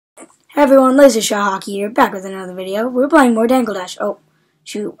Hey everyone, Laser Shot Hockey here, back with another video. We're playing more Dangle Dash. Oh,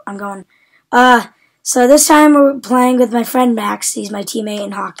 shoot, I'm going. So this time we're playing with my friend Max. He's my teammate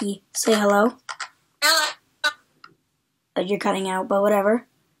in hockey. Say hello. Hello. You're cutting out, but whatever.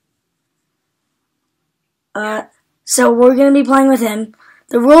 So we're gonna be playing with him.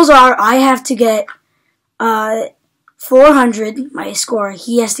 The rules are I have to get 400, my score.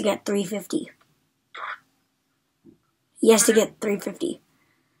 He has to get 350. He has to get 350.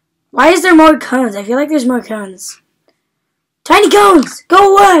 Why is there more cones? I feel like there's more cones. Tiny cones!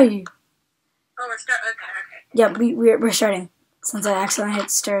 Go away! Oh, we're starting. Okay. Yeah, we're starting. Since I accidentally hit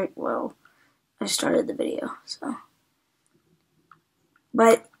start, well, I started the video, so.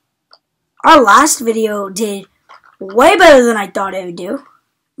 But our last video did way better than I thought it would do.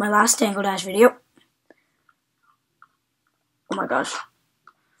 My last Dangle Dash video. Oh my gosh.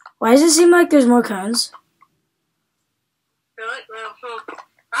 Why does it seem like there's more cones? Really? Well,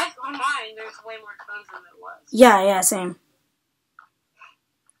 on mine, there's way more cones than there was. Yeah, same.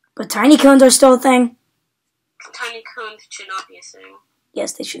 But tiny cones are still a thing. Tiny cones should not be a thing.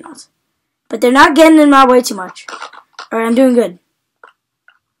 Yes, they should not. But they're not getting in my way too much. Alright, I'm doing good.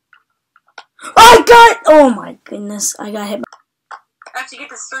 Oh my goodness, I got hit. I have to get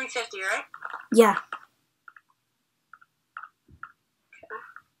this 350, right? Yeah.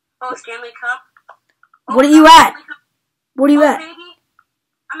 Oh, Stanley Cup. Oh, What are you at? What are you at? Baby.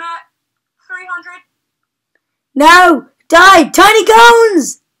 I'm at 300. No! Die! Tiny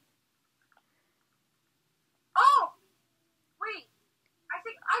cones! Oh! Wait. I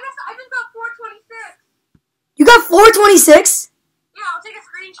guess I just got 426. You got 426? Yeah, I'll take a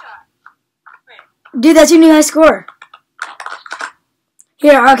screenshot. Wait. Dude, that's your new high score.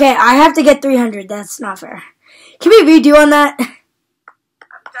 Here, okay, I have to get 300. That's not fair. Can we redo on that? I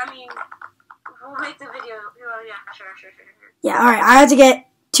mean, we'll make the video. Oh, yeah, sure. Yeah, alright, I have to get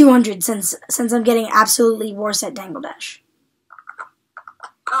 200 since I'm getting absolutely worse at Dangle Dash.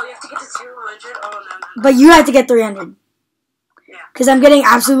 Oh, you have to get to 200? Oh, no. But you have to get 300. Yeah. Because I'm getting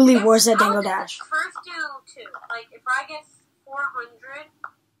absolutely worse at Dangle Dash. First do 2. Like, if I get 400...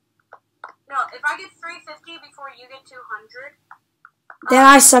 No, if I get 350 before you get 200... Then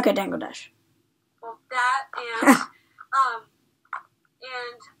I suck at Dangle Dash. Well, that and...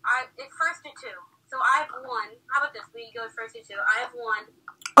 first do 2. So I have 1. How about this? We go first do 2. I have 1.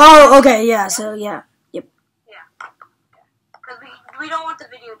 Oh, okay, yeah, so yeah. Yep. Yeah. Because we don't want the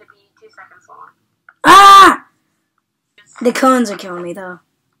video to be 2 seconds long. Ah! The cones are killing me, though.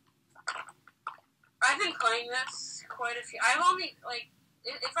 I've been playing this quite a few. I've only, like,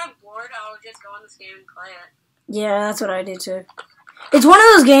 if I'm bored, I'll just go on this game and play it. Yeah, that's what I do, too. It's one of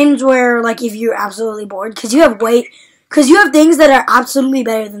those games where, like, if you're absolutely bored, because you have things that are absolutely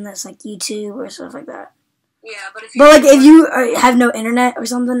better than this, like YouTube or stuff like that. Yeah, but if you have no internet or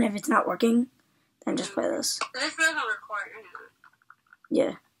something, if it's not working, then just play this. This doesn't require internet.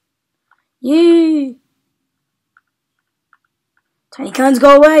 Yeah. Yee! Tiny cones,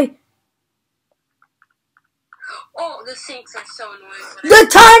 go away! Oh, the sinks are so annoying. The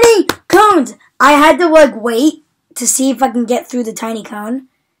tiny cones! I had to, like, wait to see if I can get through the tiny cone,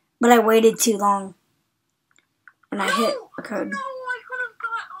 but I waited too long. And I hit a code. No, I could have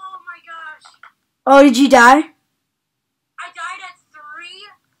got... Oh, my gosh. Oh, did you die? I died at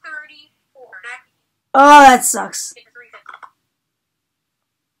 334. Oh, that sucks.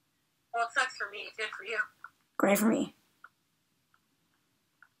 Well, it sucks for me. It's good for you. Great for me.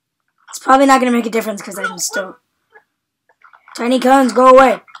 It's probably not going to make a difference because I'm still... Tiny cones, go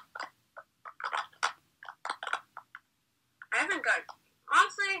away. I haven't got...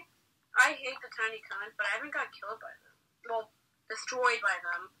 Honestly... I hate the tiny cones, but I haven't got killed by them. Well, destroyed by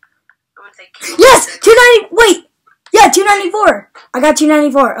them. I wouldn't say killed. Yes! 290... Wait! Yeah, 294. I got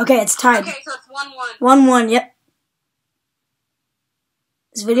 294. Okay, it's tied. Okay, so it's 1-1. 1-1, yep.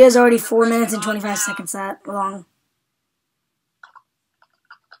 This video is already 4 minutes and 25 seconds that long.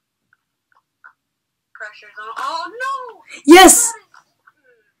 Pressure's on. Oh, no! Yes!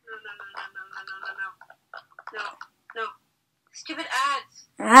 No. Stupid ads.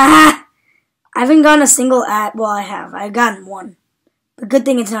 Ah! I haven't gotten a single ad. Well, I have. I've gotten one. But good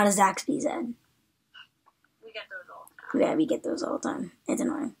thing it's not a Zaxby's ad. We get those all the time. Yeah, we get those all the time. It's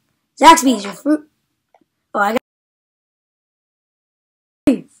annoying. Zaxby's, your fruit. Oh, I got...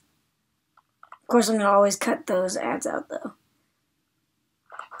 Of course, I'm going to always cut those ads out, though.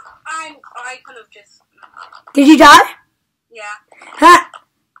 I could have just... Did you die? Yeah. Ha!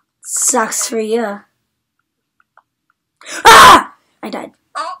 Sucks for you. Ah! I died.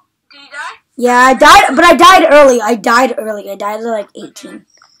 Oh, did you die? Yeah, I died, but I died early. I died at like 18.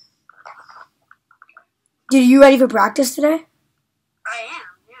 Dude, are you ready for practice today? I am,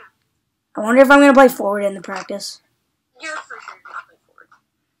 yeah. I wonder if I'm going to play forward in the practice. You're for sure going to play forward.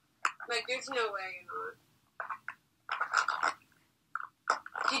 Like, there's no way you're not.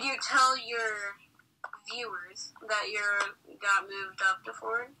 Did you tell your viewers that you got moved up to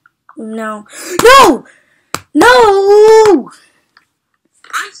forward? No. No! No!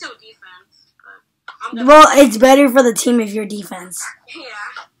 I'm still defense. But Well, it's better for the team if you're defense. Yeah.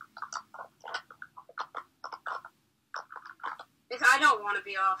 Because I don't want to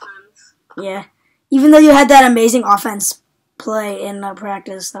be offense. Yeah. Even though you had that amazing offense play in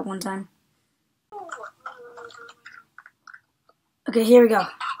practice that one time. Okay, here we go.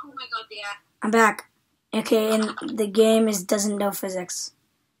 Oh my god, yeah. I'm back. Okay, and the game doesn't know physics.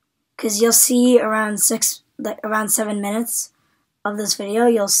 Because you'll see around 7 minutes of this video,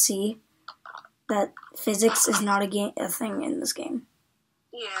 you'll see that physics is not a thing in this game.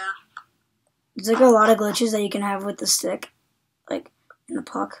 Yeah. There's like a lot of glitches that you can have with the stick, like in the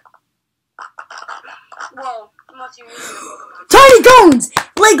puck. Well, unless you're using a Pokemon. Tiny cones!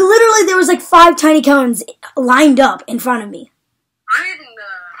 Like literally, there was like 5 tiny cones lined up in front of me. I'm using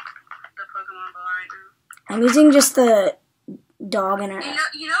the Pokemon ball right now. I'm using just the dog and You know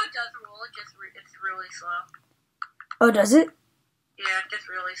it does roll. It's really slow. Oh, does it? Yeah, it's just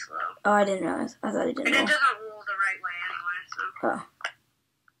really slow. Oh, I didn't know. I thought it didn't And roll. it doesn't roll the right way anyway, so. Oh.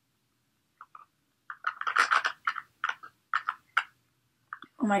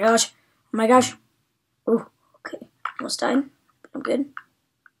 Oh my gosh. Oh my gosh. Ooh, okay. Almost died. I'm good.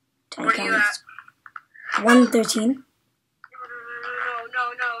 Tiny Where are you cones. at? 113.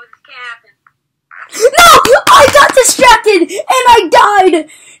 No, this can't happen. No! I got distracted and I died!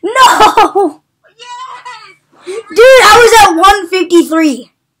 No! Yes! Dude, I was at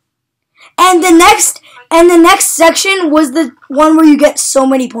 153. And the next section was the one where you get so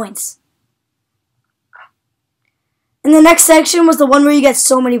many points. And the next section was the one where you get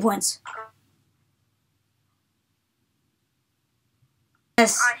so many points.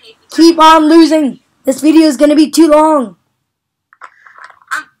 Yes. I hate this. Keep on losing. This video is gonna be too long.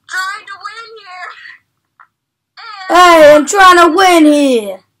 I'm trying to win here. Hey, I'm trying to win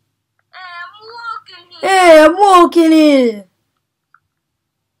here. I'm walking here. Hey, I'm walking here.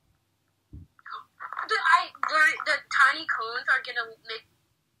 The tiny cones are gonna make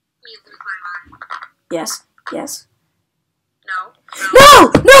me lose my mind. Yes, yes. No.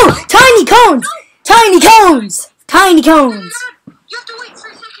 No! Tiny cones! Tiny cones! Tiny cones! You have to wait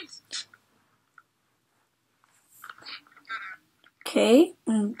 3 seconds. Okay,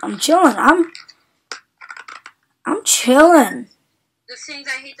 I'm chilling. I'm chilling. The things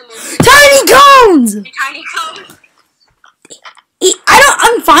I hate the most. Tiny cones! The tiny cones.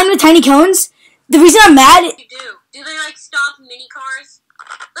 I'm fine with tiny cones. The reason I'm mad. You do. Do they like stop mini cars?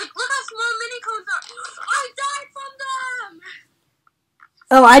 Like, look how small mini cones are. I died from them.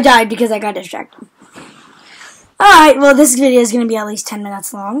 Oh, I died because I got distracted. Alright, well, this video is going to be at least 10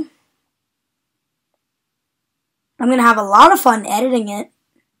 minutes long. I'm going to have a lot of fun editing it.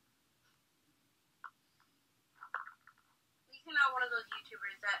 You're not one of those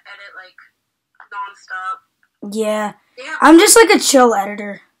YouTubers that edit, like, non-stop. Yeah. I'm just like a chill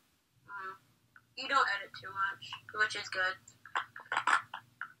editor. You don't edit too much, which is good.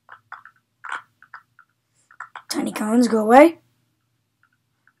 Tiny cones, go away.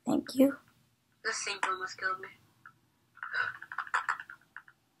 Thank you. The sink almost killed me.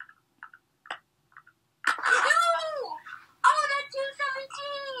 No! Oh, that's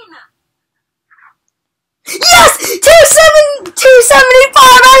 217! Yes! 275,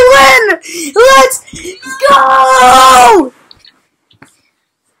 I win! Let's go!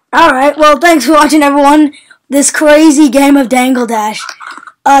 Alright, well, thanks for watching, everyone. This crazy game of Dangle Dash.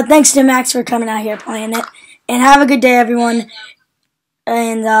 Thanks to Max for coming out here playing it. And have a good day, everyone.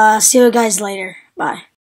 And see you guys later. Bye.